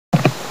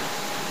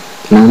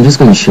Now I'm just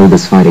going to show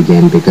this fight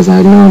again because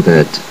I know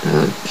that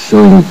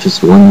showing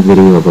just one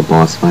video of a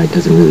boss fight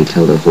doesn't really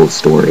tell the whole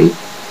story.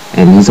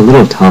 And he's a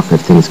little tough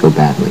if things go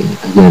badly.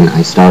 Again,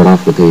 I start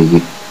off with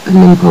a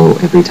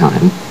Nimpo every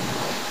time.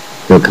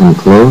 He'll come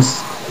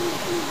close.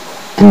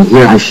 And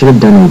here I should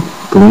have done a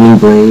Gleaming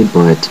Blade,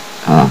 but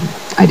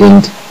I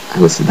didn't.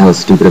 That was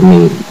stupid of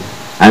me.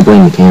 I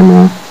blame the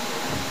camera.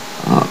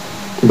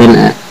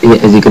 Then,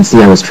 as you can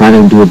see, I was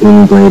trying to do a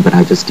Gleaming Blade, but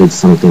I just did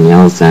something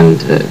else,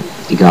 and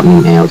he got me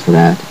nailed for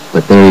that.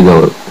 But there you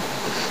go.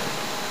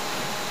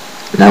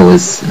 That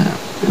was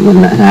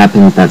when that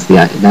happens.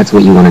 That's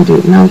what you want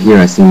to do. Now here,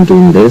 I see him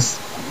doing this.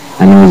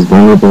 I know he's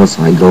vulnerable,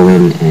 so I go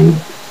in and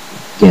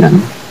get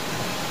him.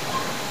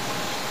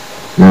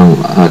 Now,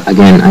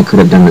 again, I could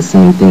have done the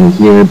same thing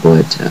here,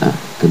 but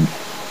the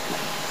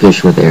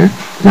fish were there.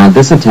 Now,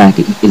 this attack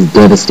is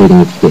devastating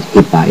if you get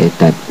hit by it.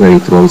 That where he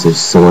throws his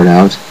sword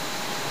out.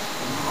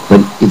 But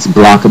it's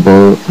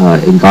blockable.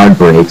 It guard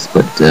breaks,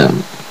 but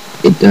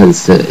it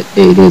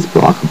is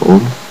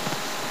blockable.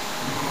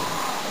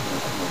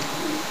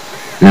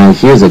 Now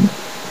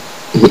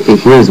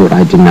here's what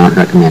I do not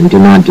recommend. Do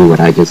not do what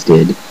I just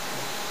did.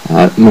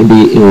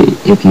 Maybe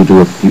if you do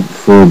a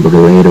full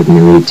blade of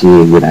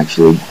Nariti, it would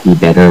actually be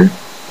better.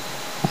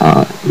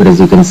 But as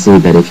you can see,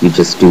 that if you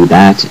just do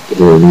that,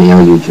 it'll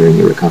nail you during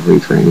your recovery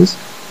frames.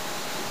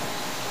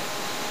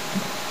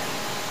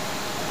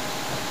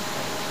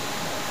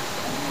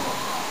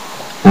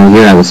 Now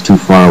here I was too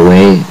far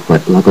away,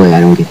 but luckily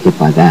I don't get hit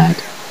by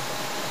that.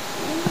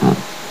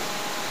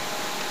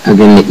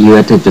 Again, you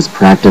have to just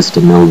practice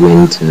to know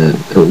where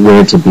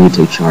to be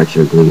to charge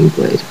your Gleaming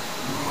Blade.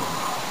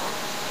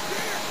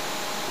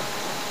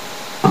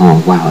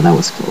 Oh wow, that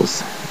was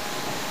close.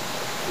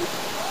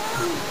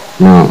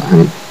 No,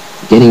 I'm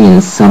getting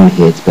in some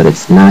hits, but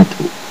it's not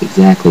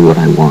exactly what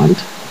I want.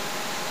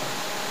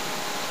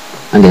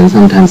 Again,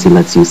 sometimes he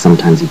lets you,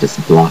 sometimes he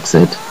just blocks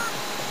it.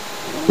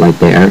 Right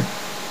there.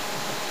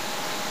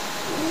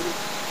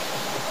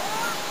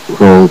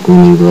 Roll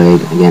Gleaming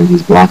Blade. Again,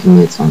 he's blocking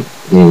it, so I'm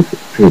getting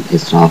pretty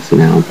pissed off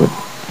now, but...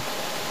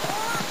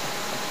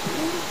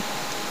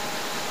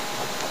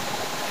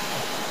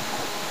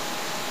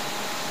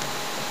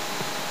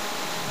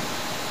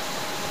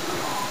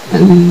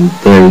 And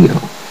there you go.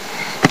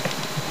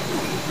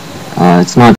 It's not